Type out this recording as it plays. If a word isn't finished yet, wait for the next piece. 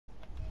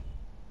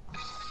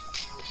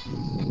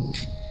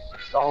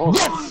Oh.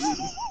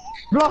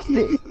 Blast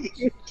it!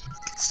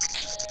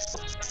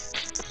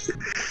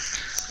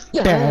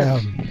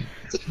 Damn.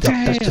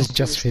 That's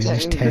just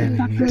finished tearing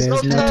me.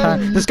 There's no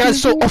time. This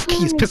guy's so off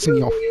key, it's pissing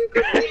me off.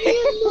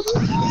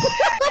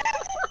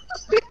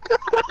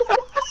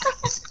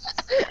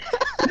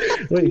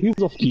 Wait, who's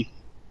off key?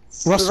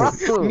 Russell.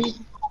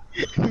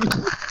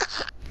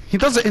 He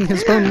does it in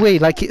his own way,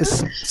 like it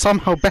is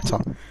somehow better.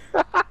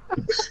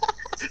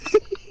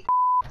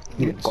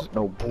 You got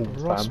no balls,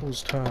 fam.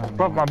 Russell's turn.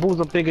 Bro, my balls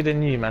are bigger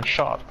than you, man.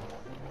 Shut up.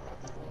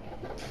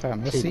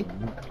 Fam, let's see.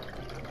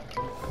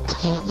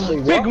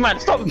 Big man,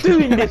 stop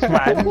doing this,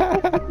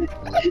 man.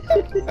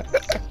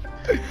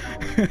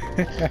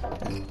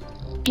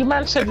 You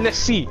man said, let's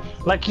see.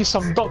 Like he's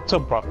some doctor,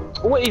 bro.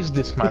 What is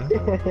this, man?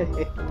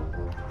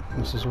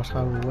 This is what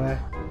I will wear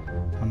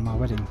on my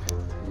wedding.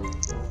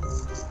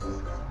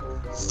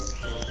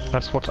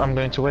 That's what I'm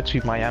going to wear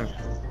to Miami,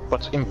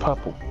 but in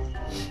purple.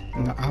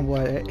 No, I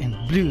wear it in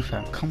blue,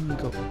 fam. Come we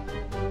go.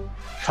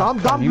 I'm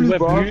done You blue, wear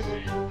bro. blue?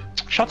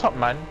 Shut up,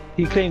 man.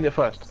 He claimed it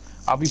first.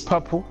 I'll be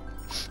purple.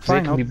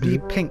 Fine, Zay I'll can be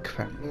blue. pink,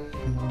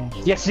 fam.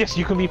 Yes,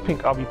 you can be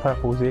pink. I'll be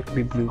purple. Zay can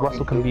be blue.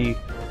 Russell can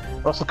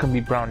be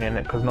brown in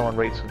it because no one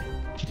rates him.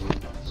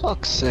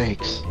 Fuck's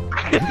sakes.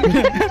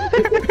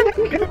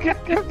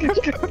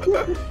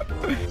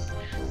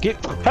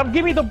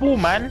 Give me the ball,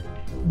 man.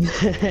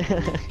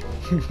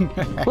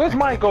 Where's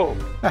my goal?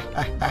 I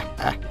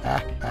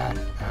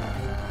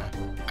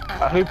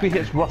hope he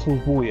hits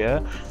Russell's ball, yeah?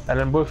 And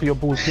then both of your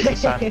balls hit the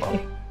sandbar.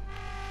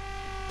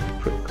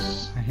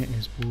 Pricks. I hit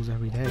his balls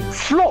every day.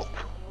 Flop!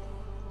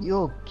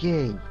 You're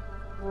gay. You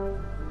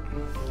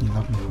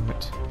love me for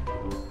it.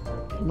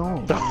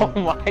 No. Oh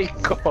my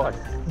god.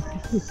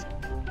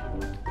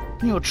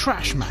 You're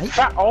trash, mate.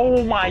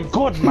 Oh my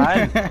god,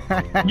 man.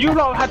 You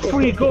lot had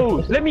 3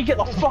 goals. Let me get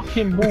the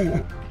fucking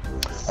ball.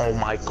 Oh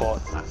my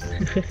god, man.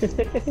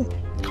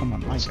 Come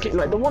on, mate.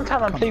 Like the one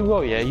time I play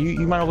well, yeah,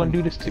 you man are gonna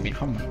do this to me.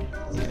 Come on.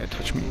 Yeah,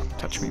 touch me,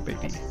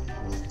 baby.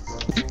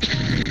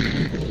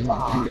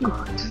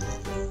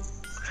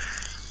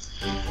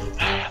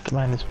 The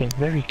man has been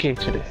very gay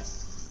today.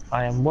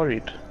 I am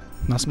worried.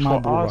 That's my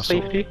For ball, our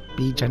Russell. safety.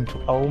 Be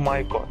gentle. Oh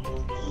my god.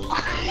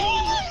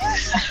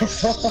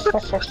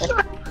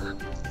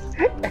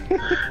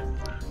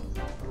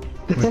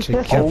 We're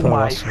together, Oh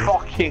my Russell.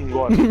 fucking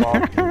god, bro.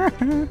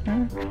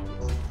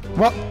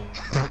 What?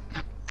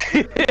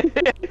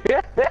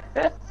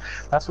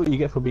 That's what you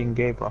get for being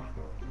gay, bro.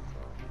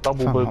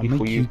 Double Fam, I'll bogey make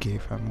for you you. gay,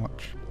 fam.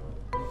 Watch.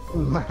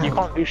 You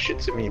can't do shit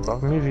to me, bro.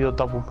 Move your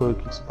double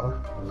bogeys, bro.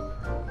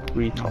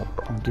 Retard,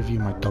 bro. I'll give you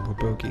my double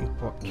bogey.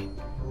 Watch.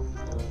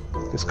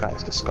 This guy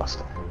is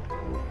disgusting.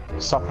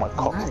 Suck my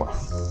cock, bro.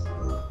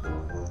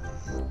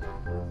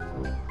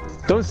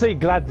 Don't say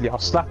gladly, I'll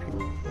slap you.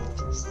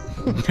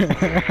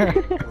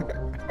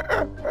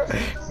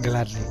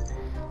 Gladly.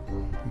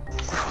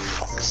 For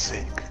fuck's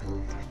sake.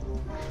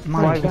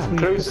 My Right God.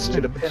 closest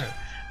to the pin.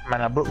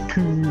 Man, I broke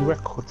 2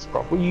 records,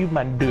 bro. What you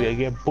man do? I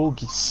get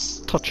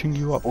bogeys. Touching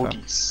you up, fam.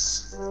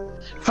 Bogeys.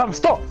 Fam,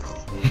 stop!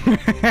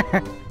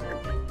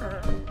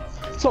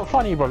 It's not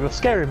funny, bro. You're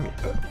scaring me.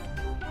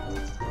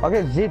 I'll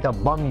get Zay to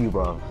bum you,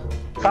 bro.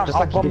 Fam, Just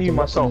I'll like bomb did you to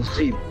Russell myself.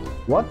 in the stream.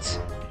 What?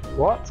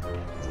 What?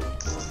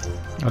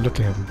 Oh, look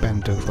at him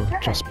bend over.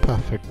 Just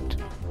perfect.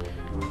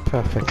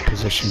 Perfect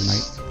position,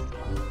 mate.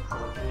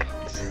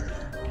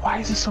 Why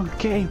is he so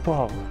gay,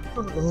 bro?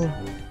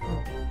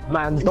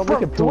 Man, don't Bro,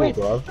 make it the pro, way-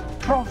 bro.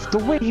 Bro, the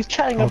way he's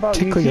chatting I'll about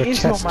you, tickle he your is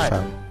chest, your man.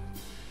 fam.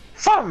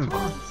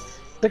 Fam!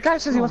 The guy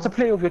says he wants to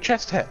play with your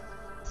chest hair.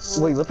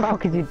 Wait, what the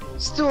fuck is he?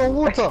 Still on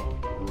water.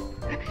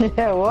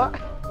 Yeah, what?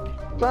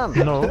 Fam.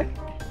 No.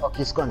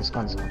 Okay, it's gone.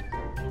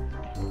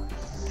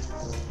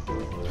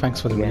 Thanks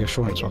for the Yeah.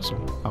 reassurance, Russell.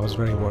 I was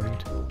very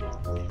worried.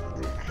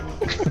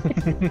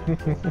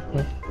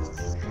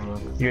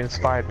 You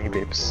inspired me,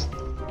 babes.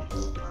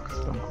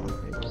 Don't call me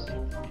babes.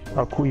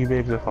 I'll call you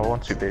babes if I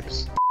want to,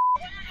 babes.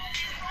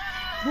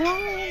 You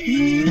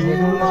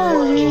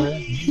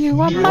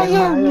are my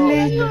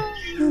only.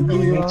 You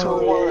need to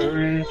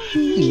worry,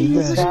 even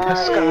the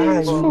sky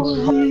is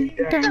falling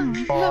down.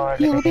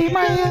 You'll be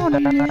my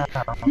only.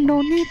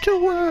 No need to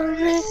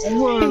worry.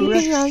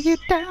 Baby, are you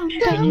down?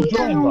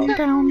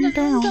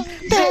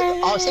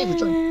 I'll save you,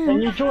 join.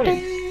 Can you join?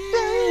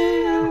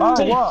 Oh,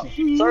 what?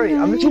 Sorry,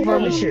 I'm looking for a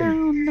mission.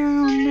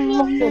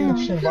 Fuck your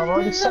mission, bro. I've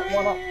already set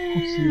one up,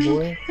 pussy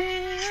boy.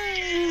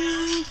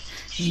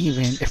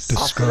 Even if the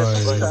sky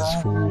is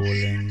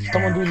falling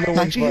Someone do down, no like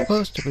one's she's work.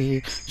 supposed to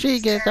be, she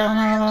gets down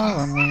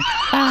all over me.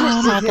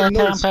 I'm at the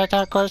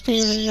temperature 'cause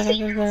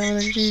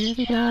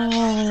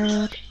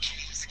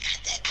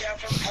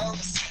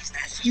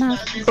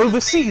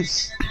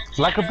Overseas,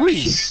 like a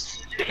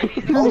breeze.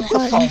 Oh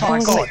my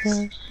god.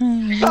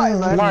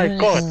 My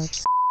god.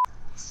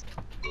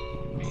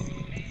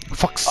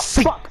 Fuck's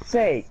sake! Fuck's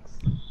sake.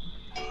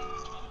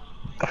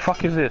 The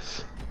fuck is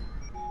this?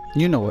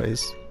 You know what it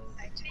is.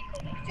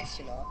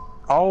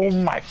 Oh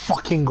my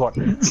fucking god.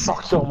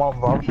 Fuck your mom,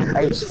 bro.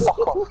 Hey, fuck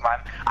off, man.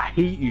 I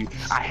hate you.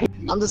 I hate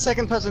I'm the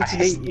second person I to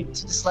hate you.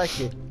 dislike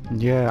you.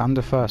 Yeah, I'm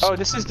the first. Oh,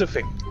 this is the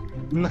thing.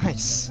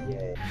 Nice.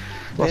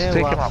 Let's There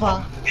take were him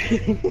out.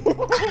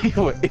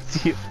 You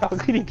idiot. How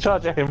can you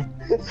charge at him?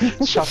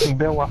 Shouting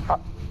there wafa.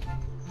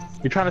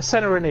 You're trying to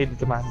serenade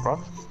the man,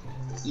 bro.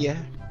 Yeah.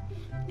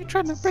 You're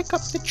trying to break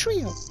up the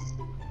trio.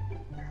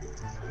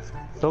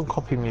 Don't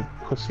copy me,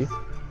 pussy.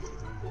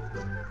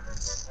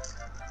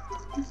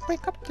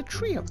 Break up the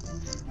trio.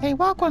 Hey,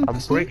 walk on, I'll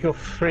pussy. break your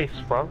face,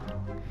 bro.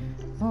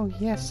 Oh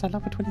yes, I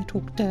love it when you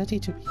talk dirty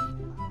to me.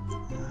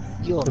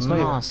 You're It's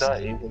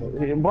not even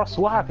dirty. Ross,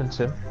 what happened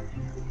to him?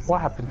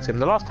 What happened to him?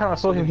 The last time I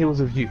saw him, he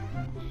was with you.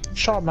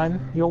 Shut up,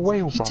 man. You're a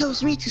whale, He bro.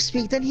 tells me to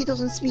speak, then he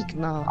doesn't speak.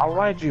 Nah. I'll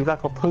ride you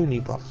like a pony,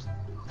 bro.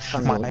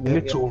 My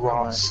little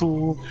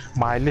Russell.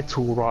 My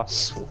little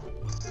Russell.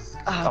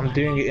 I'm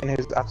doing it in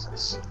his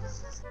absence.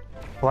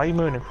 Why are you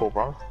moaning for,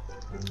 bro?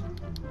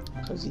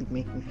 Because he'd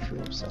make me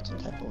feel a certain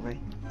type of way.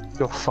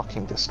 You're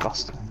fucking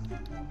disgusting.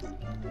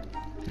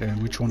 Yeah,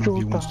 which one of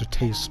you wants to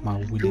taste my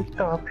willy?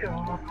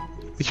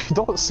 You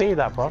don't say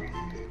that, bro.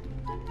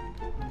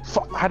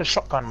 Fuck, I had a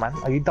shotgun, man.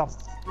 Are you dumb?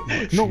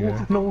 No,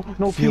 Yeah. no,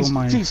 no, Feel please,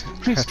 my please,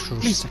 please,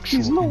 heterosexual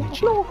please, no,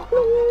 energy. no,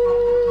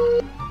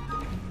 no.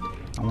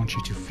 I want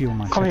you to feel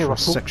my Come here,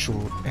 Russell.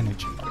 heterosexual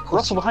energy.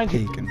 Russell behind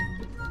you. Pagan.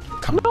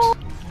 Come No, on.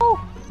 no.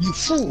 You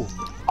fool!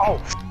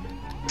 Oh,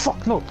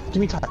 fuck, no.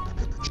 Give me time.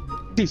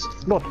 Please,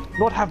 Lord,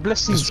 Lord have This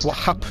blessings. is what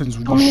happens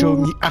when you show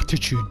me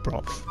attitude,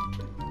 bruv.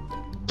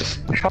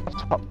 Shut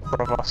up,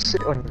 bro. I'll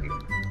sit on you.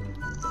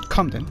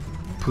 Come then,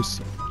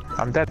 pussy.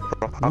 I'm dead,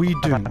 bro. What are you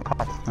doing?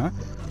 Huh?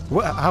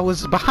 What? I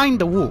was behind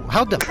the wall.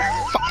 How the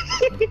fuck?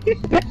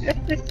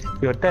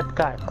 You're a dead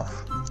guy, bro.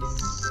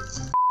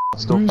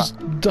 Still Whose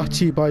fat.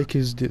 dirty bike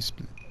is this?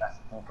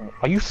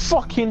 Are you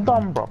fucking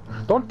dumb, bro?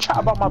 Don't chat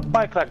about my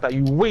bike like that,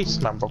 you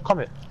waste, man, bro. Come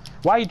here.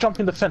 Why are you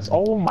jumping the fence?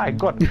 Oh my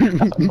god.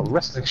 That's some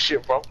wrestling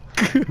shit, bro.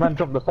 Man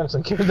jumped the fence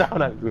and came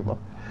down at me, bro.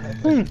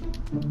 Come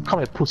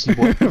here, pussy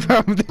boy.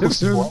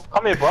 Pussy boy.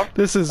 Come here, bro.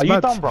 This is Are you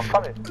mad. dumb, bro?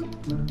 Come here.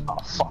 Oh,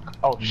 fuck.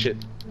 Oh, shit.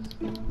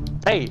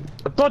 Hey,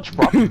 dodge,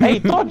 bro. Hey,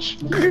 dodge.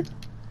 Hey,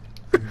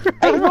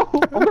 no. I'm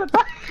gonna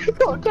die.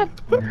 No, again.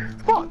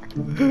 Fuck.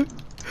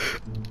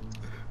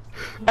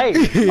 Hey.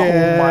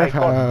 Yeah, oh my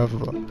god.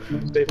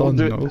 Safe, Don't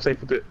do know. it. Safe,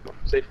 do it.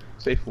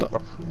 Safe,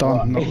 bro.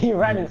 Don't know. He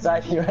ran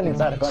inside, I can't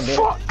do it.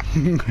 Fuck.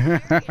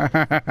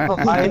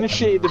 I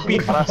initiated the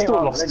beef and I still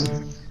lost.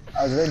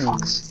 I was ready.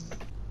 Fucks.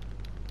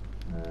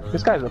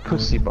 This guy's a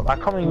pussy, bro. I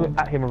come in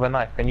at him with a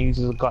knife and he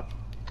uses a gun.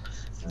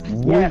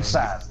 Yes,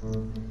 fam.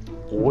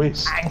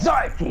 Waste.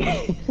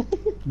 Anxiety!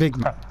 Big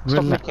man,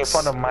 Stop making relax.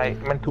 fun of my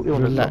mental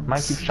illness, bro. Relax.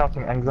 Man keeps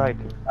shouting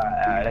anxiety.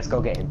 Let's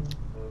go get him.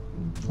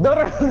 No,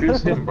 no, no.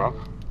 Who's him, bro?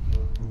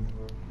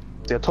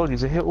 See, I told you,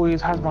 Zahir always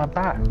has my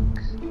back.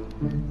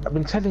 I've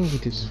been telling you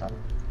this, fam.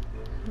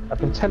 I've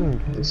been telling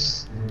you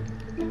this.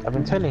 I've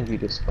been telling you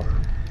this, bro.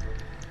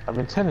 I've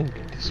been telling you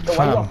this, So bro.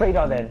 why you got afraid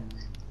of then?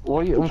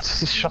 What you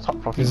shut up,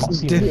 bro. You It's can't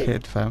see me.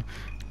 dickhead, fam.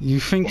 You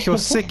think you're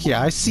sick,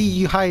 yeah? I see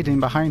you hiding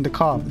behind the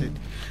car, dude.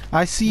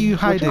 I see you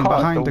Which hiding car?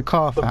 behind the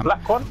car, The fam.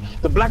 black one?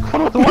 The black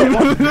one or the white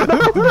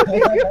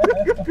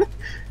one?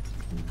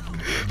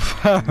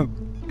 Fam,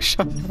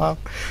 shut up.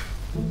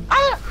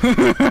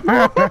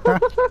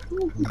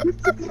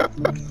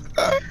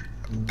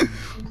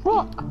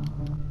 What?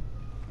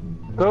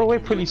 Go away,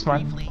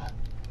 policeman.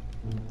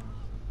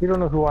 You don't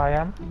know who I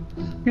am.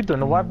 You don't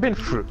know what I've been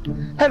through.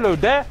 Hello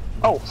there.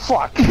 Oh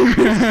fuck.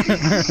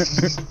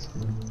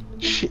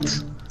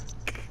 Shit.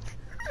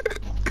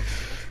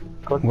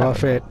 God damn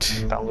Worth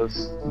it. That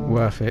was.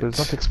 Worth I was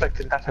not it.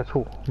 expecting that at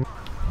all.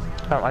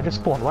 I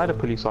just spawned. Why are the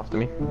police after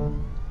me?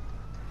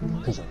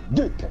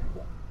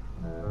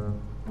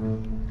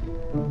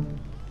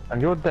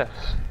 And you're deaf.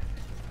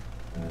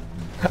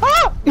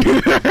 Ah!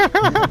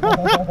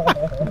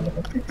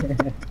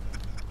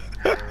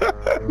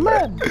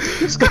 Man,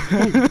 this guy.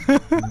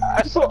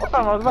 I saw,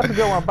 fam, I was about to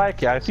go on my bike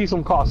here. I see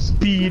some car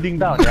speeding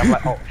down here. I'm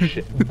like, oh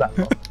shit, who's that,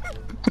 bro?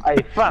 Hey,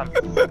 fam,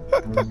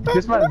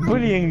 this man's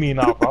bullying me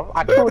now, bro.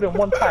 I killed him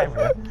one time,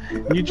 yeah?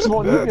 You just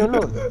won't leave me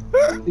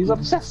alone. He's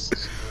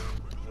obsessed.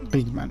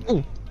 Big man.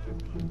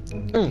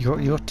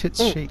 Your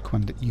tits shake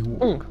when you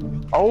walk.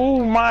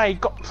 Oh my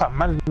god, fam,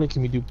 man's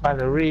making me do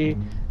ballet,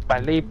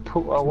 what the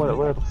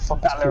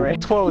fuck is Ballet. it?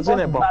 12's in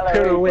it, bro. Ballet,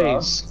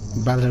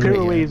 Pirouettes. Ballerina.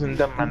 Pirouettes and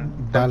them, man.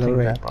 Them things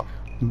there, bro.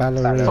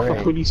 Ballerina. Fuck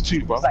the police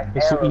too, bro. like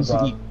It's for arrow, easy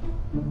bro. E.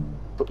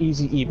 For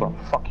easy E, bro.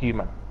 Fuck you,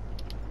 man.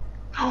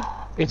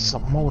 It's a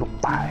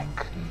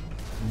motorbike.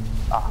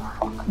 Ah,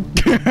 fuck.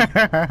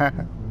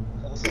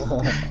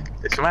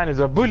 This man is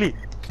a bully.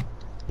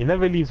 He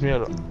never leaves me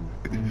alone.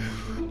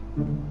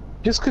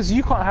 Just because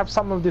you can't have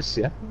some of this,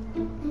 yeah?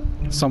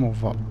 Some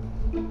of what?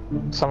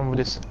 Some of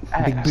this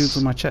Big ass. boobs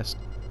on my chest.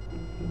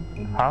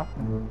 Huh?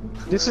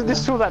 This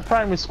feels like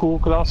primary school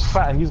because I was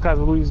fat and these guys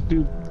would always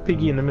do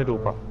piggy in the middle,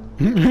 bro.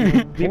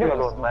 Leave me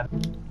alone, man.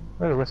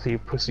 Where are the rest of you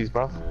pussies,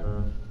 bro?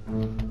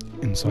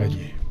 Inside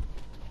you.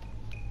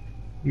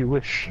 You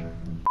wish.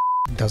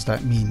 Does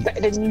that mean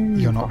Better than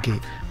you, you're not gay?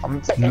 I'm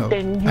better No,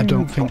 than you, I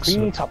don't bro. think You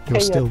so. need to You're pay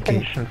still gay.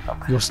 attention,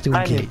 fam. You're still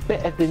Man gay. is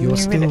better than You're you,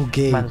 still innit?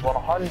 gay. Man's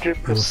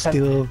 100% You're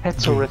still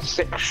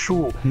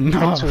heterosexual. No,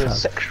 fam.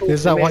 Heterosexual.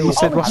 Is that why you male.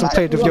 said I Russell like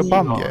played with your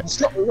bum, females. yeah?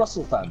 Stop with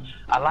Russell, fam.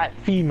 I like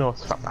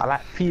females, fam. I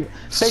like females.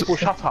 Staple,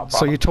 shut up, bro.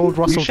 So you told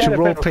Russell share to the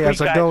bed with roleplay three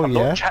as a guys, girl, fam.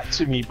 yeah? Don't chat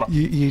to me, bro.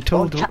 You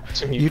told Don't chat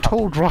to me, you fam.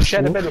 told Share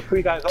Russell the bed with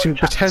three guys, don't to chat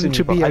pretend me,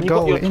 to bro. be a And you got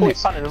girl your in toy it,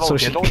 son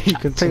involved, so yeah? Don't he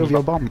chat can to play me, with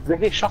your bro. bum.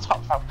 Zahir, shut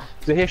up, fam.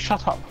 Zahir,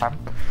 shut up, fam.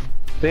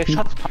 Zahir,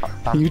 shut up,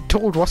 fam. You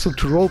told Russell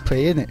to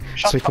roleplay in it,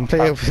 so he can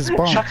play with his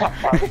bum. Shut up,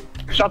 fam.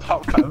 Shut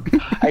up, fam.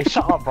 Hey,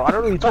 shut up, bro. I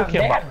don't know what you're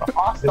talking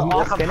about,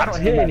 bro. I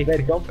don't hear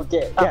anything. Don't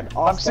forget.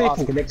 I'm Safe.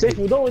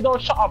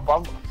 Don't shut up,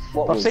 bro.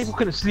 What But was? Safe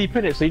couldn't sleep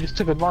in it, so he just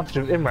took advantage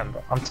of Imran,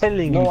 bro. I'm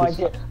telling you. No this.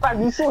 idea.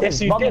 Fam, you saw Yes,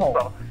 his you did, bumhole.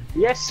 bro.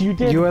 Yes, you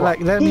did. You were bro. like,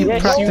 let me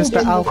Yes, practice you the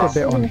did,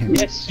 alphabet bro. on him.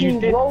 Yes, you He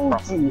did, rolled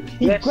bro. you.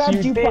 He Yes,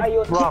 grabbed you by did,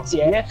 your bro. tits,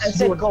 yeah, Yes, and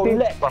said, you go did,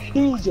 left. bro.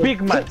 Use your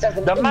Big man, tits as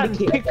an the man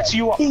indicator. picked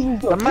you up. Use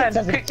your The man tits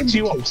as an picked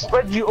you up, indicator.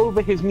 spread you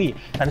over his knee,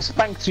 and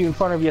spanked you in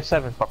front of your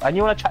seventh, bro. And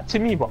you wanna chat to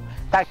me, bro?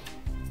 That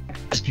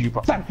you,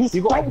 bro. Fam, he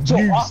You got spanked your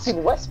abused. ass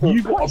in Westfield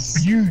You got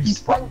twice. abused, He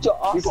spanked your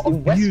You ass got in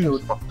abused,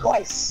 Westfield bro.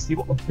 twice. You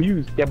got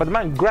abused. Yeah, but the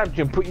man grabbed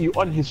you and put you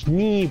on his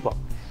knee, bro.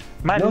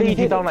 Man No, he laid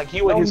you down didn't. like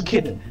you were No, his he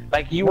kid. didn't.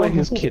 Like you No, were he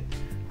his didn't. kid.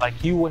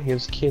 Like you were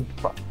his kid,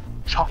 bro.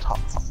 Shut up,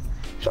 fam.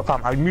 Shut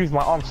up, fam. I moved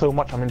my arm so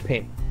much I'm in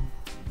pain.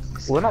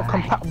 We're not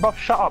compatible, bro.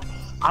 Shut up.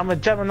 I'm a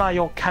Gemini,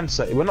 you're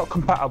Cancer. We're not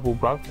compatible,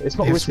 bro. It's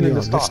not Yes, written we in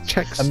the are. Let's stars.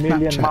 check A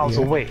million Snapchat, miles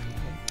yeah. away.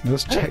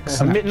 Let's check No,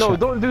 Snapchat.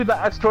 don't do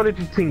that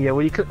astrology thing, yeah,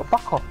 where you click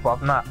fuck off, bro.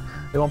 Nah,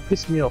 it won't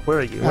piss me off. Where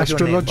are you? What's your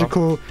name, bro?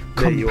 Astrological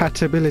There you are.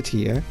 compatibility,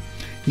 yeah?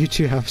 You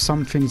two have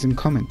some things in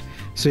common.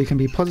 So you can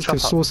be positive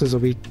Shut up.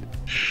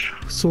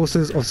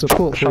 sources of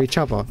support for Shut each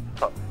other.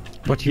 up.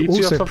 But you You two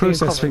have also something in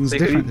process common. things They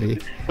could- differently.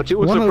 But you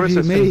also One of you process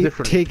things may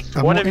differently. take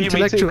a One more of you may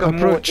intellectual take a more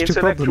approach to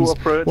intellectual problems,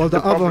 approach while to the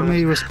other problems,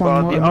 may while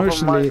respond more the other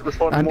emotionally might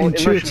respond and more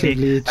emotionally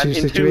intuitively and to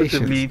intuitively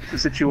situations. to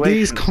situations.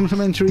 These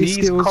complementary These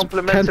skills can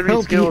complementary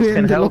help skills you can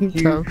in the help long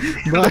you term,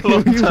 in but the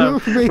long you term,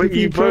 both may but be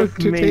you prone both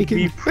to may taking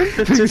be prone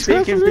to things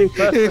taking personally things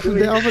if personally.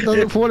 the other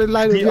doesn't fall in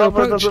line with The your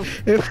other approach. doesn't-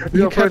 If the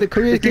you approach- can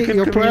communicate if you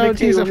your can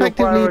priorities communicate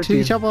your effectively to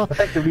each priorities other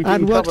effectively to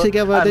and each work other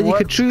together, and then you work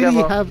can truly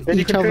together, have then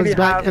you each can other's truly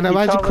back have in a each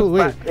magical other's way.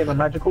 back in a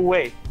magical way.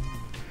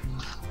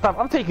 Fam,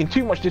 I'm taking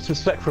too much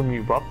disrespect from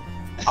you, bro.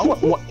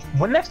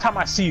 When next time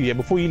I see you, yeah,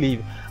 before you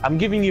leave, I'm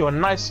giving you a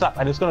nice slap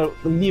and it's gonna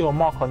leave a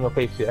mark on your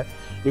face, yeah?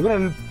 You're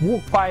gonna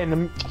walk by in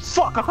the...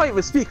 Fuck, I can't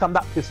even speak, I'm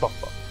that pissed off,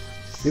 bro.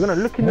 You're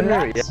gonna look in the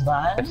mirror,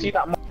 yeah? And see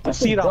that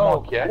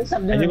mark, yeah?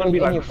 And you're gonna be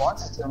like...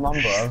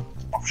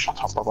 Oh,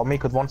 shut up, bro. I'll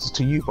make advances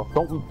to you, bro.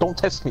 Don't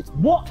test me.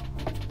 What?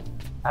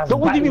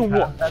 Don't give me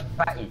what? That's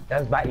batty.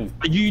 That's batty.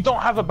 You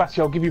don't have a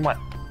battery, I'll give you mine.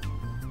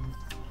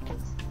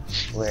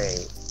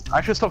 Wait. I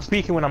should stop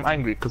speaking when I'm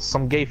angry, because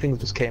some gay things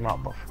just came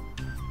out, bro.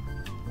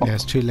 Yeah,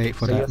 it's too late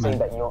for So you're that, saying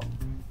man. that you're...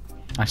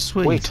 I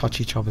swear you Wait.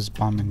 touch each other's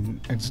bum in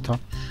Exeter.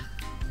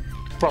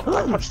 Bro,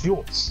 I touched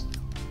yours.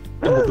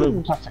 In the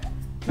global tattoo.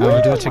 I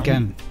will do it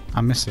again. I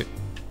miss it.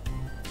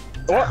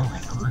 What?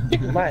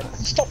 Man,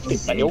 stop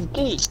it, man. You're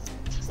gay.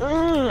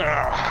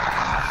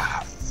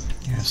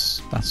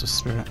 Yes, that's the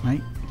spirit,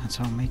 mate. That's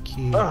how I make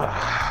you.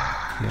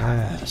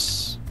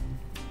 Yes.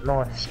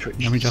 Nice trick.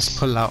 Let me just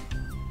pull out.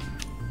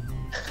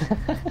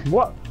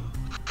 What?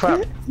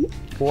 Fam,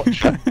 watch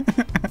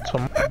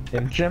tomorrow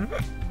in gym.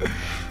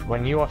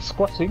 When you are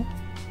squatting,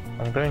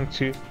 I'm going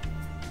to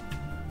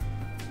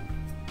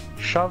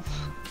shove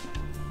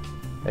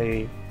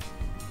a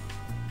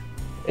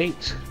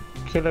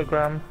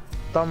 8-kilogram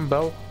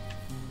dumbbell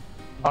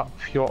up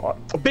your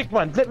big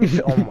man. Let me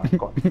fit. Oh my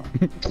god!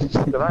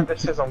 The man that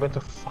says I'm going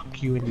to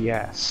fuck you in the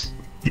ass.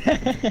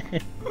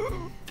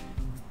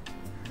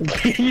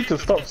 You need to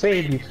stop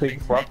saying these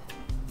things, bro.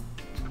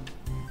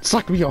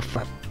 Suck me off,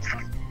 fam.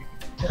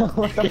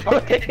 What the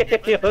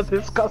fuck? You're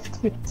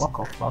disgusting. Fuck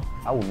off, man.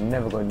 I would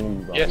never go near you,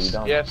 bro. Yes, You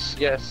don't. yes.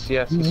 You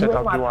You said ain't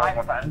I'll my do type, what I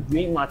want. fam. You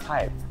ain't my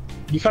type.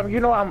 You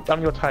know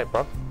I'm your type,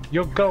 bro.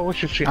 Your girl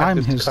wishes she had I'm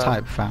this his curve-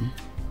 type, fam.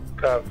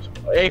 curves.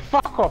 Hey,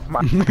 fuck off,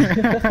 man.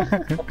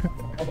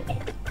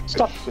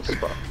 Stop this,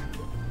 bro.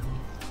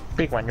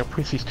 Big man, your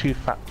pussy's too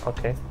fat,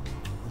 okay?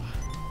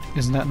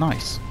 Isn't that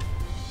nice?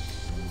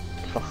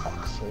 For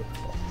fuck's sake.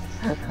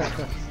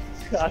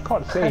 I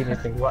can't say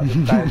anything about this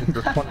guy is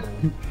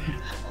responding.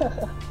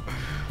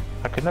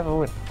 I could never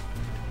win.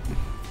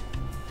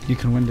 You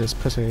can win this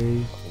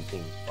pussy.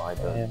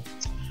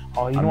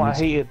 Oh, you know what I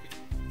hated?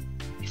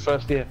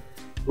 First year.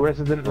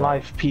 Resident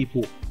Life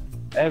people.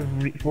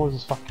 What was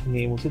his fucking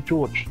name? Was it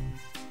George?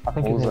 I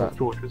think What his was name that? was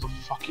George. It was a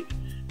fucking...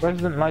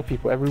 Resident Life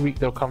people, every week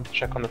they'll come to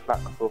check on the flat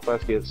for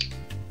first years.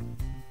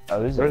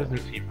 Oh, is it?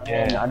 Resident people,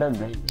 yeah. I don't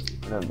blame you.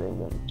 I don't blame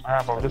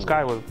them. Bro, this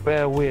guy was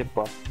bare weird,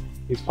 bro.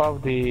 He's part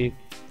of the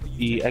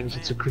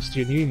Exeter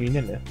Christian Union,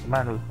 isn't it? The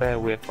man was bare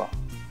weird, bro.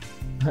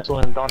 I saw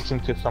him dancing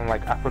to some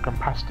like African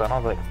pasta, and I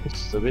was like,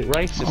 this is a bit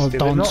racist. I'll is it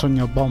dance not? on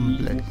your bum,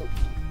 blade.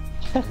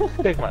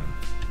 Big man.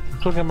 I'm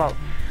talking about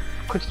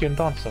Christian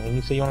dancing, and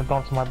you say you want to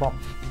dance on my bum.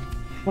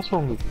 What's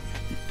wrong with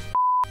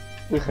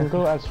you? We can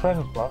go as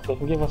friends, bro. They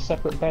can give us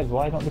separate beds.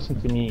 Why not listen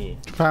to me?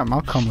 Fam,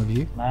 I'll come with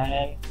you.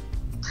 Man.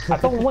 I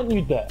don't want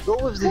you there. Go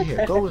with the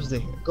hair. Go with the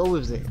hair. Go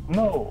with the hair.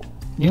 No.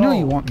 You know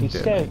you want me It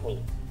there, scares me.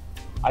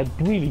 I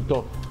really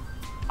don't.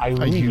 I Oh,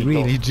 really you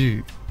really don't.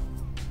 do.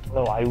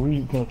 No, I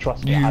really don't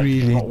trust me. You I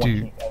really not want do.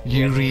 you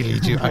You anywhere. really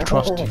do. I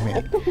trust you,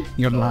 mate.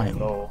 You're lying.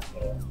 No.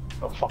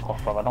 Oh, fuck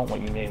off, bro. I don't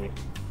want you near me.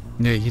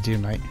 Yeah, you do,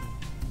 mate.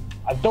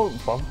 I don't,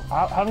 bro.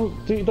 I don't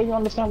you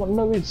understand what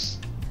no is?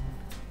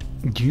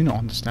 Do you not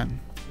understand?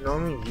 No,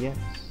 me, yes.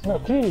 No,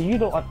 clearly you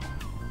don't.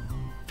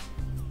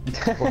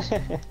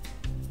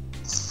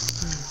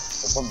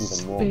 Probably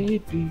the more.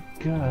 Baby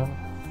girl,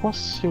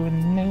 what's your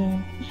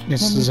name?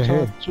 This Let me is a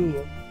hair. talk to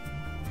you.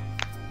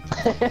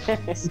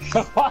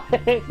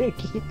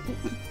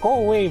 Go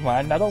away,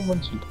 man. I don't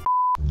want you.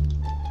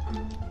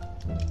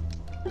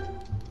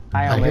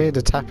 I hear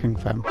the tapping,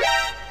 fam.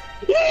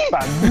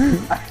 Fam.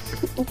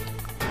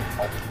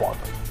 Oh fuck.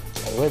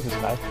 Hey, where's this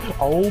guy?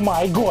 Oh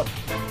my god.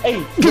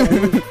 Hey.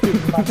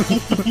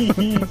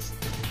 Please.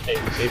 Hey,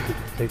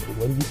 take it.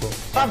 Where do you go?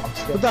 Fam,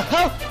 what the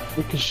hell?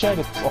 We can share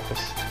this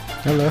office.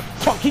 Hello.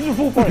 Fuck, you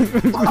fall for it.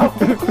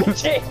 Oh,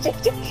 shit.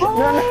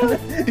 No.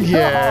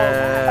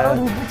 Yeah. I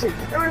don't want to be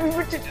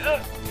Richard.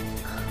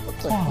 What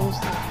the hell is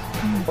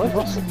that? Where's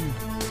Russell?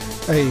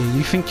 Hey,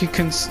 you think you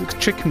can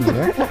trick me,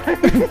 yeah?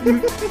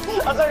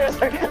 I'm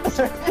sorry.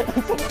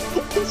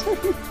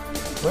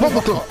 Where's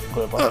Russell?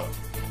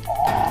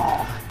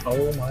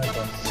 Oh my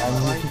god.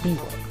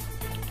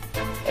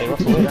 Hey,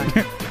 Russell, where are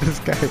you? This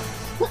guy.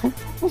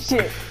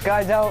 Shit,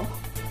 guys out.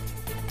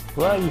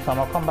 Where are you, fam?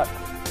 I'll come back.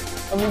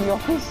 I'm in the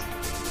office.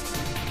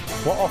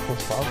 What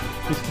office, bro?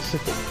 Be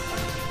specific.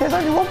 There's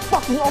only one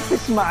fucking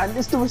office, man.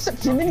 It's the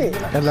reception, innit?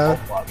 Hello.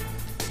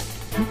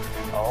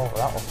 Oh,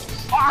 that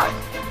office. Oh,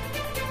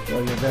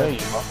 you're There there. you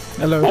go.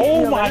 Hello.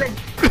 Oh my!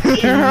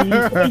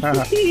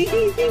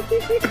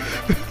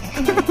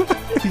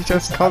 He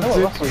just I comes know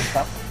in. what Russell is,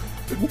 fam.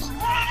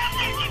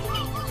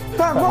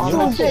 Fam, Russell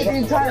was there the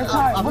entire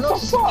time. I've What the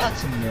noticed a fuck?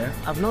 pattern, yeah?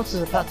 I've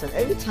noticed a pattern.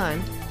 Every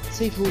time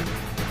Seafood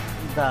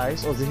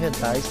dies, or the head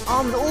dies,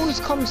 Ahmed always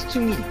comes to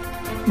me.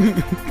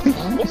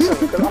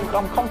 Listen, because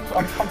I'm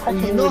comfortable.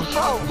 And you know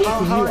how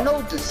I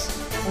know this?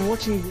 I'm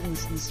watching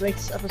this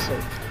latest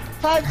episode.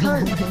 5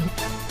 times.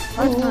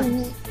 5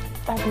 times.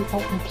 Daddy,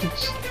 help me,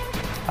 please.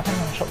 I don't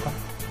have a shotgun.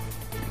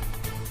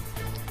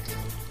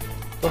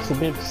 What's the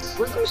bibs?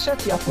 Where's the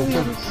machete? I thought you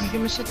had a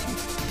machete.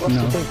 What's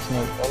No. the bibs?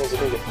 No, that was a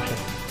big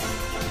machete.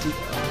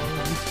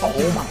 Oh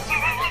my.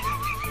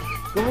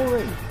 Go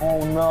away. Oh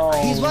no.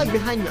 He's right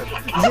behind you. Is he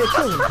a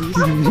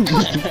killing,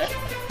 please?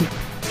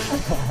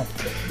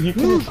 You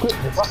couldn't script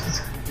this.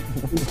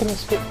 You couldn't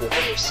script this.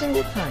 Every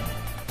single time.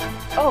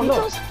 Oh He no.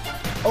 does.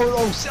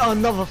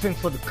 Another thing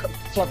for the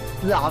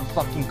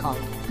fucking cunt.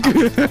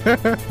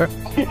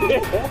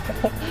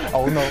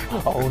 Oh no.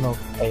 Oh no.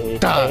 Hey.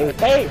 Die.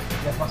 Hey.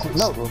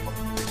 No.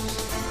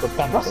 But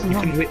damn, Russell, you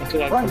couldn't wait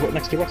until I got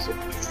next to Russell.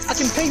 I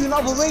can pay you in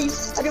other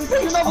ways. I can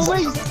pay you in other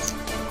ways.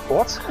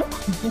 What?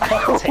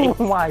 Oh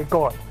my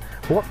god.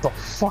 What the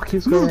fuck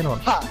is going on?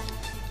 Ha.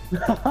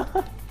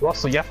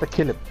 Russell, you have to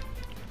kill him.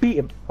 Beat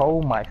him.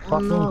 Oh my Oh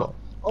fucking god. no.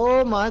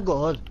 Oh my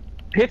god.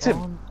 Hit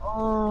him.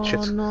 Oh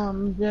Shit. no,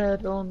 I'm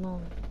dead. Oh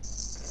no.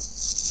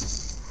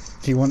 It's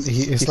like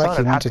he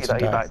sounded wanted to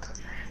happy die. that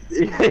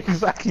he died.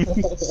 Exactly.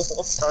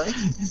 Sorry?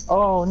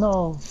 Oh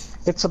no.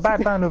 It's a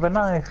bad man with a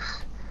knife.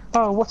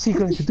 Oh, what's he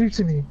going to do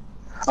to me?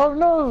 Oh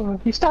no,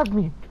 he stabbed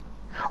me.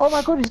 Oh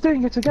my god, he's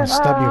doing it again. I'll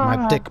stab you with my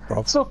Ah, dick,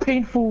 bro. So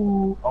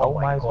painful. Oh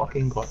my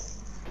fucking god.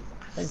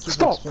 Thank you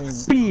Stop for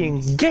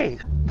explaining. being gay.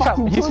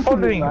 Fam, he's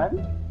following.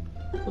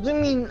 What do you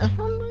mean?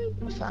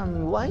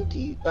 Fam, why do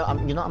you...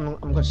 you know, I'm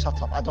gonna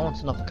shut up. I don't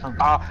want another count.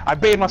 I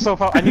baited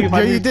myself out. I knew if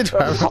I Yeah, you moved- did,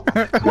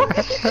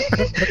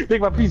 fam.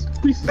 Big man, please.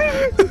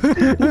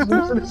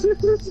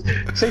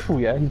 Safe,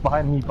 yeah, he's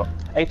behind me, bro.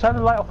 Hey, turn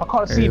the light off. I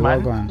can't see, Hey, well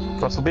man. done.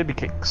 Russell baby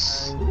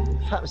kicks.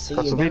 Fam, see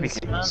Russell again, baby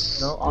see, man.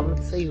 kicks. No, I'm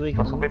gonna say you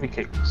Russell again. baby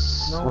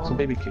kicks. No. Russell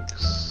baby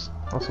kicks.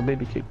 Russell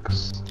baby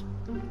kicks.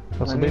 My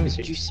Russell name baby is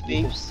kicks. Juicy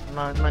Babes.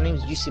 My name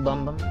is Juicy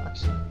Bum Bum,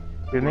 actually.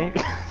 Your name?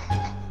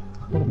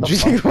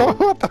 Gee, what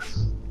the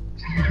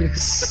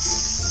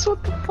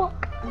What the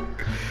fuck?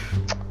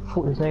 I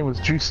thought his name was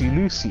Juicy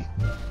Lucy,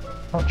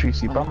 not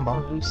Juicy My Bum name's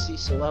Bum. Lucy,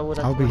 so why would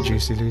I... I'll be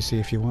Juicy Lucy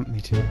if you want me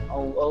to.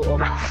 Oh.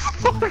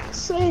 For fuck's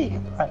sake!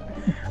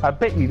 I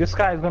bet you this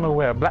guy is gonna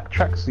wear a black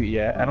tracksuit,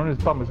 yeah, and on his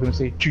bum is gonna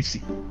say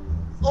Juicy.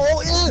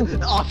 Oh, yeah!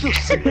 I feel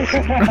sick!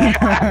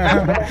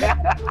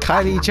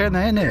 Kylie Jenner,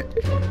 innit?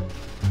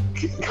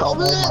 Oh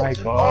my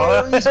Oh,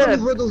 god! he's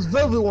gonna wear those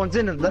velvet ones,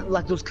 innit?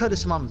 Like those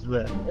Curtis mums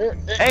wear.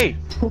 Hey,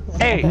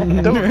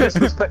 don't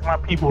disrespect my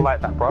people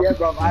like that, bro. Yeah,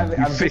 bro, I've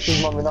been fish.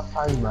 his mum enough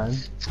times, man.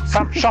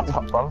 Fam, shut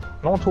up, bro.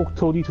 No one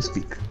told you to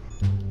speak.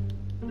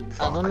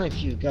 I don't know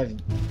if you guys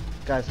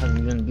have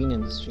even been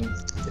in the stream.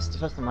 It's the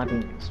first time I've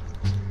been in the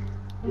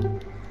stream.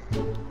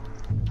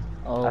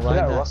 Oh, I feel why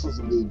like that? Russell's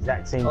in the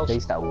exact same Oh.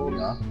 place that we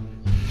are.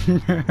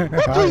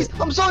 Please!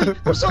 I'm sorry!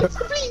 Please!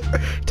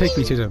 Take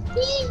me to them.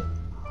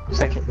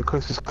 Say the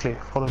coast is clear.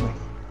 Follow me.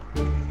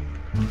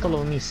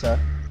 Follow me, sir.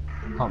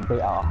 Can't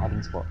bait out a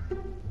hiding spot.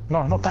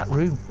 No, not that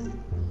room.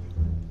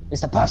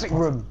 It's the perfect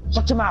room.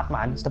 Shut your mouth,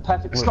 man. It's the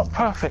perfect It's room. not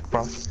perfect,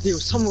 bro. There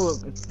was somewhere.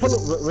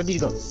 Follow. Where did you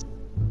go?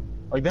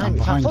 Are you behind me?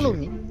 behind Follow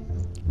you. me.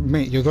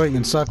 Mate, you're going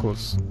in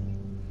circles.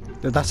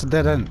 That's a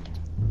dead end.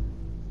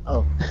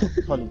 Oh,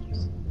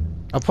 apologies.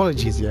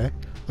 Apologies, yeah?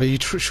 Are you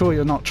sure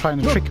you're not trying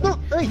to trick me? No,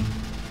 hey!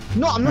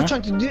 No, I'm not Huh?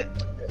 trying to do it.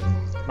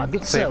 My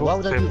good sir, Safe, why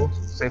would I do it?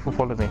 safe,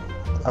 follow me.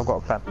 I've got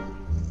a plan.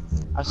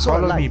 I saw a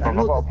Follow light. me, I bro. I've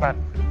know got a plan.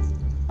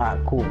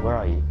 Alright, cool. Where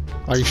are you?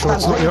 Are you sure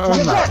it's not your own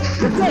They're map?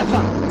 there! They're there,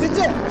 fam! They're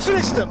there!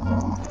 Finish them!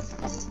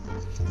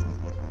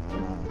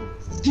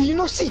 Do you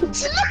not see?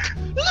 See,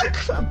 look! Look,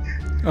 fam!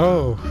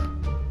 Oh.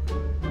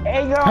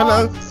 Hey, yo!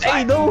 Hello.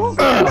 Hey, no!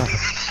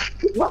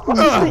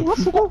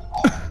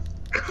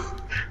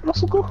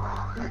 Let's go.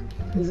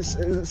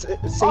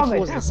 Safe Ahmed,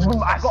 was this.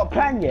 I've got a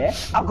plan, yeah?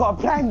 I've got a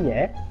plan,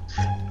 yeah?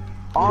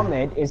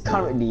 Ahmed is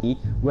currently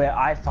where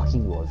I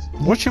fucking was.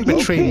 Watch him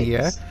betray me,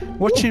 yeah?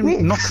 Watch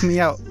him knock me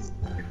out.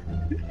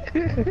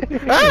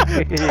 Ah!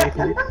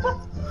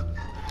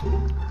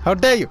 How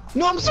dare you?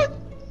 No, I'm sorry!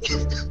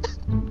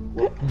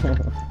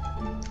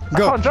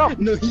 Go. Can't jump.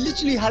 No, he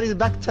literally had his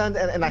back turned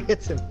and I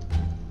hit him.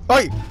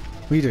 Oi!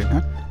 What are you doing,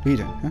 huh? What are you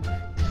doing, huh?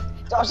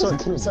 I'm sorry,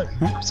 I'm sorry,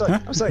 I'm sorry,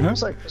 I'm sorry, I'm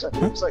sorry, I'm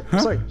sorry, I'm sorry, I'm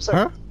sorry, I'm sorry.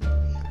 Huh?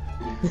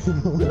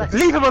 Relax.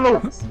 Leave him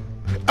alone.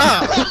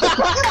 Ah!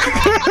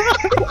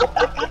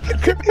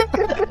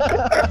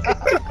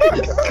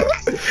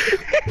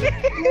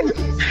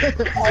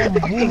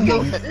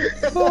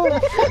 Oh,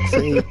 fuck's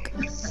sake.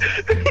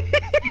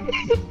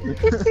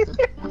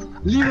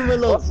 Leave him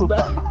alone.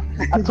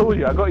 I told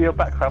you, I got your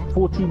back, fam.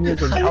 14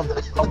 years and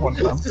come on,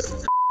 fam.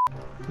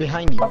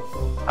 Behind you.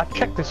 I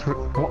checked this.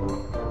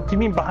 What do you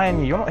mean behind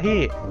you? You're not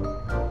here.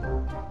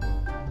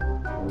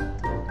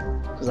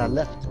 Because I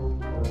left.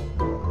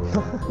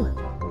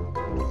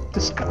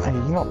 This guy,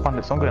 you're not fun.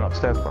 I'm going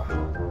upstairs, bro.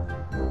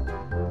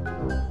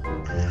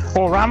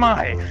 Or am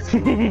I?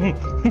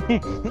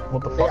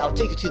 What the Hey, fuck? I'll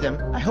take you to them.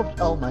 I hope.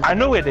 Oh my. I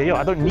know where they are.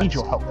 I don't need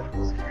your help.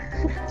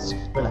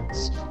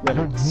 Relax. I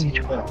don't need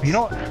your help. You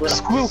know what?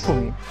 Squeal for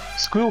me.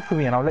 Squeal for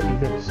me and I'll let you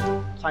live.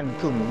 Fine,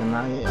 kill me, and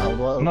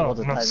I'll No,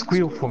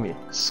 squeal for me.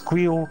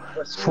 Squeal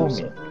for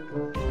me.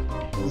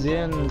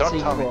 Then Don't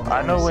tell me.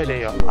 I know where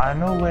they are. I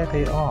know where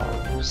they are.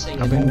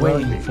 I've been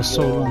waiting for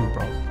so long,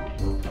 bro.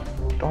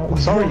 Don't.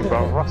 Sorry,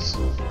 bro, Russ.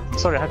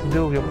 Sorry, I had to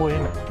deal with your boy,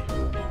 innit?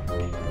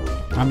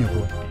 I'm your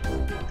boy.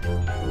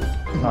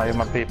 No, you're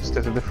my babes.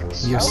 There's a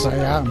difference. Yes, I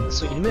am.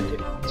 So you admit it.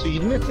 So you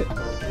admit it.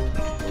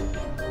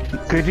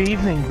 Good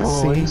evening,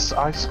 boys. See?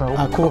 I smell.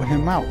 I caught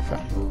him out,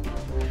 fam.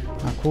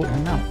 I caught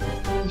him out.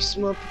 You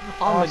smell.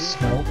 I Oh,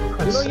 smell.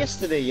 you know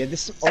yesterday, yeah.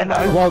 This. Oh Hello.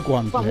 my.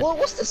 Wagwan, Fam, yeah.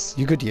 what's this?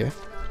 You good, yeah?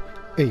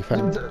 Hey,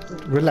 fam. Look at the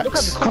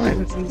Relax.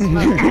 comments in this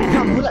man.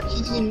 Fam, relax.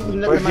 You didn't even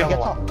let Where's the man the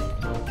get other up.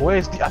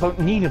 Where's the? I don't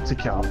need him to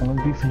get up. I'm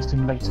gonna do things to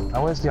him later.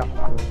 Now, where's the other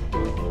one?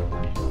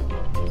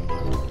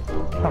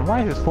 Man,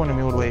 why is it spawning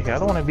me all the way here? I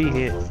don't want to be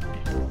here.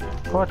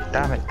 God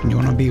damn it. You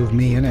wanna be with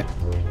me, innit?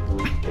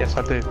 Yes,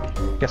 I do.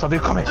 Yes, I do.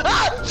 Come here.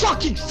 Ah!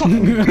 Fucking fuck!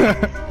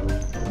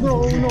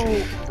 No,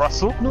 no.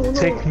 Russell, No.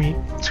 take me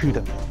to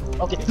them.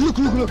 Okay, look.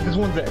 There's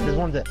one there. There's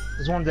one there.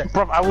 There's one there.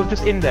 Bruv, I was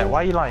just in there.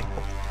 Why are you lying?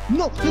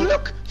 No,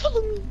 look.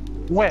 Follow me.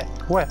 Where?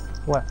 Where?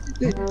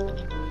 They, Where?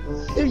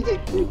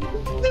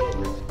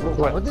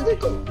 where did they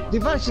go? They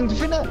vanished into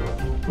thin air.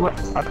 Where?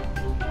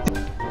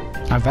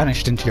 I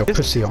vanished into your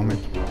pussy, Ahmed.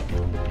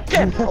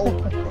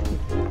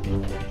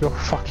 You're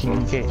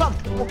fucking gay. Fam,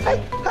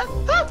 hey,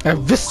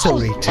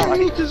 Eviscerated. 10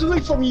 meters away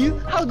from you.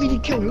 How did he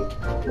kill me?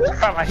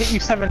 Fam, I hit you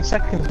 7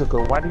 seconds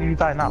ago. Why did you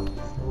die now?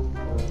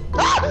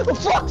 Ah, for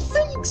fuck's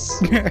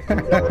sakes! No.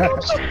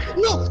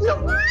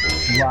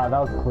 Wow,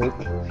 that was quick.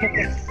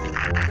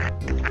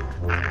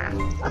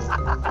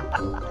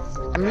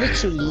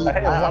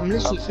 I'm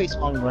literally face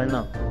palming right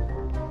now.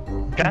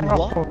 Gang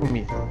What? up on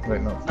me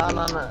right now.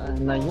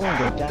 No, you won't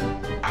go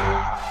down.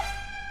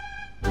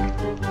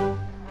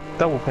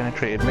 Double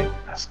penetrated me.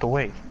 That's the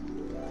way.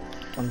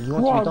 You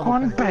want What to be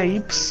on, double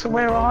babes?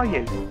 Where are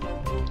you?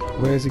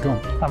 Where's he gone?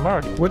 I'm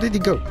already. Where did he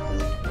go?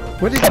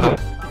 Where did he go?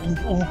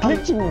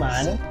 Glitching,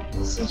 man.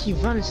 See, he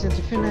vanished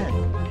into thin air.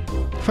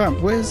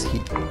 Fam, where's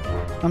he?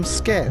 I'm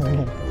scared.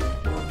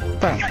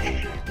 Fam,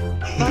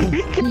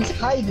 He's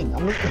hiding.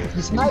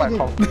 He's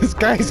hiding. this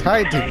guy's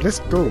hiding. Let's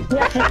go. He's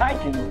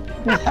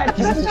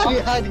literally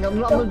hiding. I'm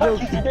not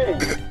joking.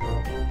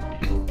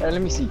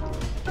 Let me see.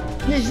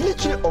 Yeah, he's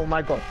literally. Oh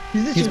my god.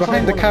 He's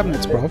behind the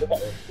cabinets, bro.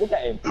 Look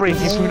at him. Break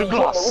you through the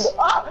glass.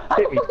 Ah! How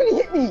Hit the me. fuck did he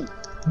hit me?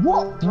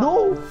 What?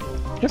 No!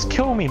 Just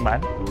kill me,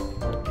 man.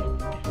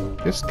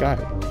 This guy.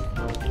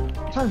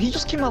 Fam, he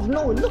just came out of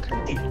nowhere. Look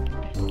at him.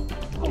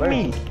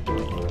 Me.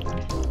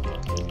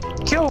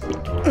 Kill me.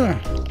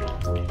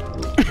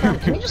 Fam,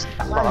 can you just.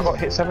 Bro, I got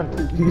hit 7.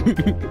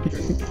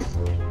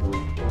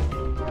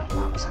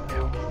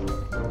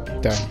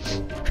 Damn.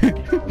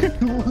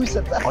 Who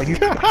said that? Are you?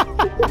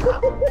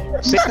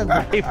 Sick of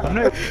that?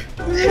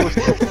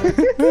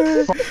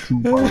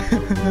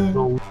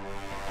 No.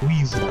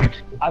 Weasel.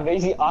 I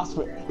basically asked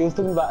for it. He was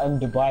talking about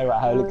Dubai, right?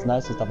 How it looks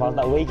nice and stuff. I was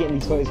like, where are you getting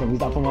these photos from?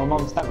 He's like, from my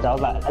mom's Snapchat. I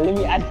was like, let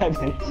me add that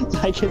then so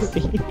I can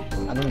see.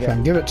 I don't get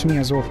Fam, give it to me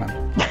as well, fam.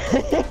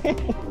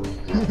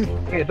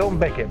 Yeah, don't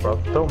beg it, bro.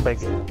 Don't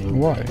beg it.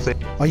 Why?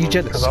 Are you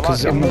jealous? 'Cause I like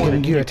Because it I'm more not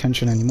giving than you you.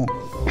 attention anymore.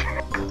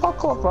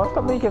 Fuck off, bro.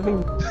 Stop making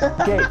things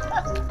gay.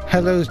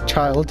 Hello,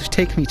 child.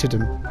 Take me to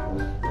them.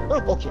 Oh,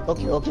 okay.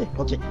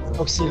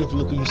 Oh, see,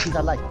 look, you see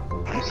that light?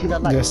 You see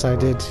that light? Yes, I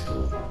did.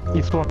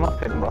 You saw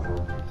nothing, bro.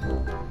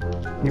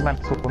 You man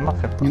saw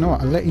nothing. You know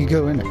what? I'll let you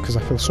go in it because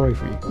I feel sorry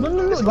for you.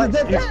 No, It's like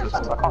they're there.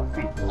 useless. I can't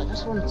see. I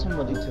just want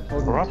somebody to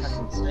hold For me us? tight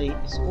and say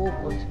it's all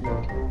going to be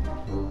okay.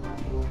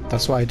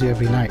 That's what I do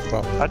every night,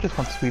 bro. I just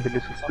want to be the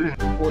little spoon.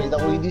 Or is that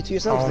what you do to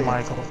yourself? Oh then?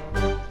 my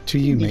god. To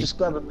you, You mate. just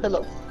grab a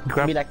pillow and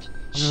Grab- be like,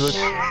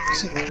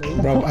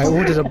 Bro, I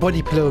ordered a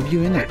body pillow of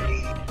you in it.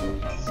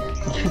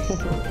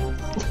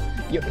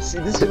 see,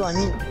 this is what I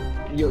mean.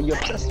 You're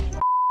obsessed.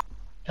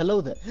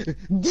 Hello there.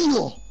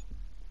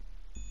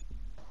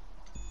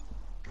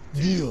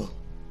 Dio!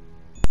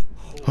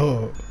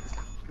 Oh.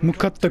 向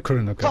かってく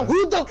るのか Tom,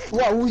 who's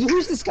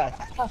this guy?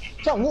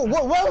 Tom,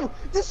 whoa,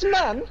 this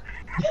man!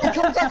 He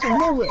comes out of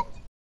nowhere!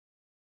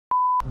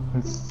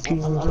 I'm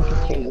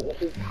confused.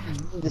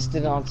 This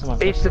didn't answer my question.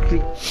 Basically,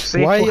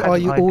 Why Seiko are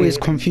had you an always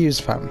idea.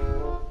 confused, fam?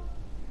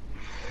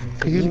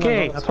 Because he's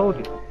gay, I told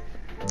you.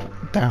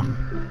 Damn.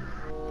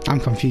 I'm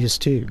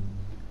confused too.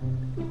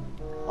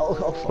 Oh,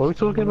 What are we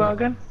talking about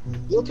again?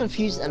 you're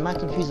confused and my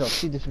confused are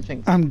two different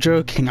things. I'm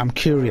joking, I'm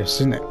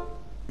curious, innit?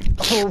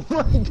 Oh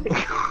my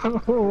god.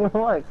 Oh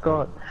my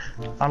god.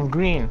 I'm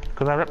green,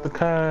 because I rep the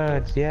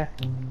Kurds, yeah?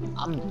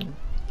 I'm doing.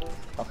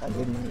 Fuck, I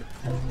did my.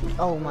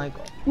 Oh my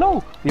god.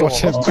 No! Got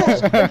him.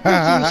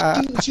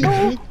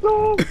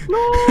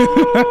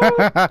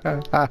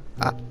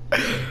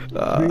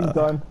 Green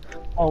gone.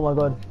 Oh my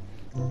god.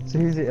 So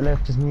who's it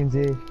left? Just me and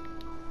Z.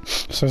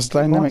 So it's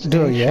dynamic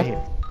duo,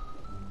 yeah?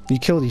 You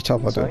killed each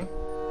other Sorry?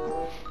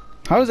 though.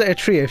 How is it a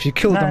trio if you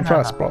killed them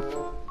first, bro?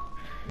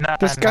 Nah,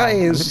 This nah, guy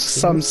is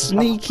listen. some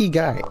sneaky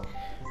guy.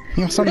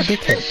 You're some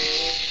dickhead.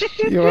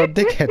 You're a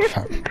dickhead,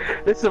 fam.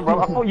 Listen, bro,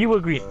 I thought you were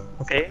green,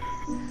 okay?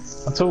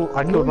 Until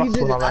I killed No, you Russell,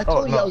 didn't. and I'm I like, oh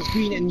told you I no. was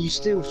green and you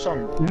still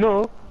shone.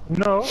 No,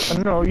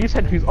 you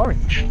said he's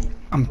orange.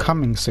 I'm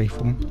coming,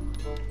 Seiful.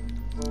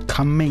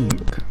 Coming.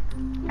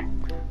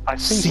 I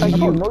think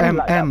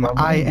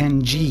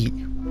C-U-M-M-I-N-G.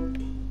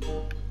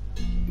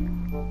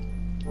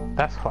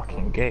 That's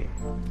fucking gay.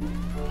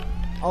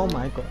 Oh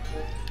my god.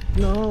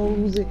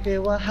 No,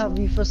 Zeke, why have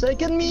you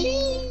forsaken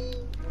me?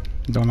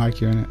 Don't like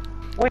you, innit?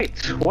 Wait,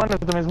 one of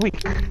them is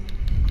weak.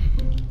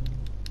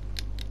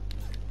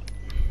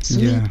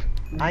 Sleep. Yeah.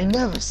 I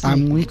never sleep.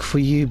 I'm weak for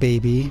you,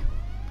 baby.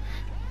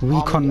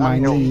 Weak on my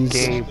You're knees.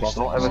 gay, bro.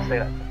 Don't ever say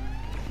that.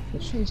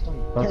 The show's done.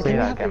 Don't say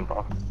that again,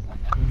 bro.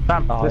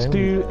 Fam, let's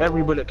do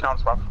every bullet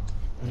counts, bro.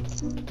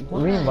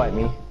 Re-invite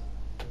me.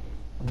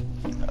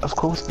 Of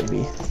course,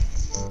 baby.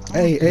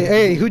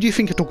 Hey, who do you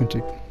think you're talking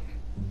to?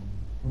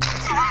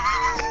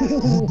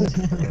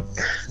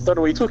 Don't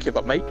know what you're talking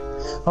about, mate.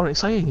 I don't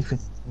say anything.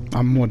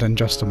 I'm more than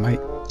just a mate.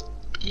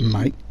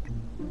 Mate.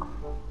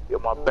 You're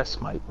my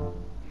best mate.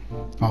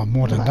 Oh,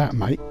 more than that,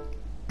 mate.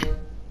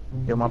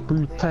 You're my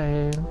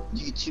bootan.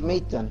 You two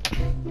mate then.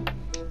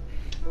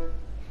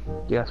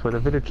 Yeah, that's where the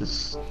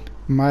villagers.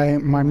 My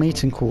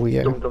mating call,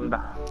 yeah. Dum dum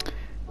da.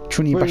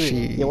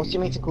 Chunibashi. Yeah, what's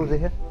your mate called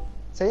here?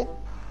 Say it.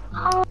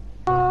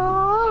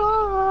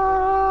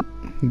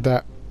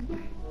 That,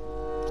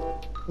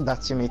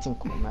 That's your mating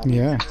call, man.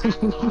 yeah.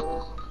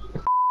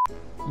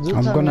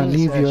 I'm gonna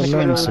leave you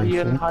alone,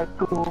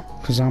 Seiful.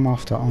 Because I'm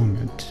after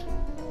Ahmed.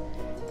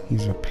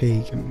 He's a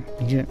pagan.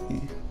 You get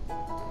me?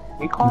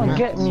 You can't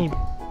get me.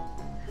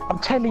 I'm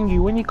telling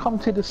you, when you come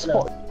to the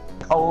spot,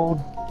 oh,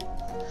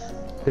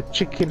 the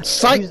chicken.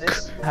 Psych!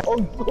 Oh,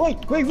 wait.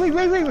 Oh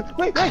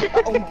my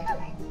god.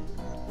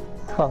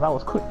 Oh, that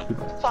was quick.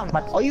 Fam,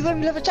 are you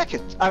wearing leather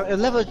jacket?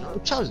 Leather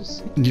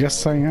trousers?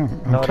 Yes, I am.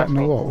 I'm No, Captain that's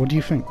not. What? What do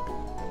you think?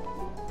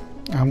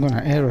 I'm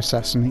gonna air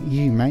assassinate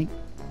you, mate.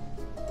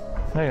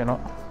 No, you're not.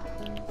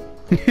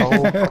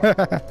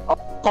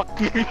 Oh, fuck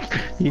you.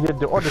 You did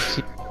the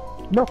Odyssey.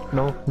 No.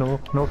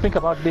 Think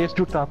about this.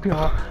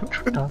 Jutapia.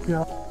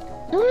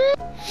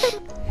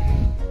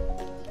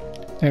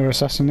 Air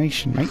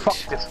assassination, mate. Fuck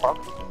this, bro.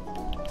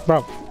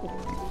 Bro,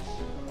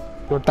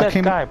 You're a That dead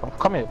came- guy, bro.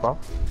 Come here, bro.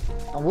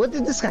 And where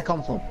did this guy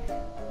come from?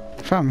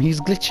 fam, he's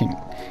glitching.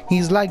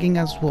 He's lagging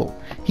as well.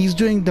 He's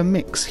doing the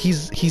mix.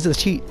 He's a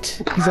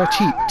cheat. He's a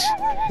cheat.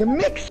 The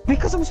mix!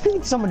 Because I'm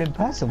speaking to someone in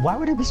person. Why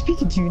would I be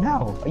speaking to you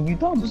now? Are you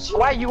dumb?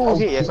 Why are you all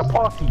here? It's a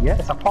party, yeah?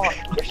 It's a party.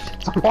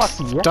 It's a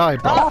party, yeah? Die,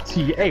 bro.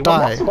 Party, hey,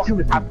 Die.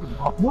 what's happening,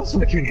 bro? What's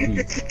with you?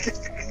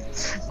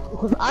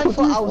 Because I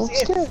thought I was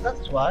it,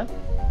 that's why.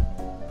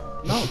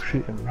 No,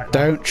 shoot him right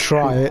Don't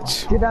try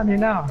it. Get down here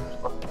now.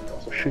 now.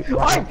 Shoot him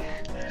right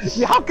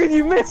now. How can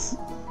you miss?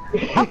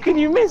 How can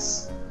you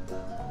miss?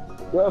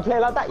 You wanna play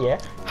like that, yeah?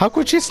 How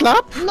could she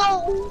slap?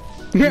 No!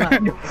 You're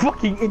a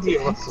fucking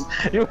idiot, Russell.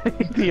 You're an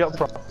idiot,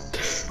 bro.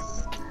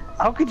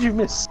 How could you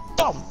miss?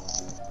 Dumb.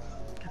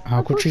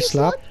 How could she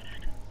slap?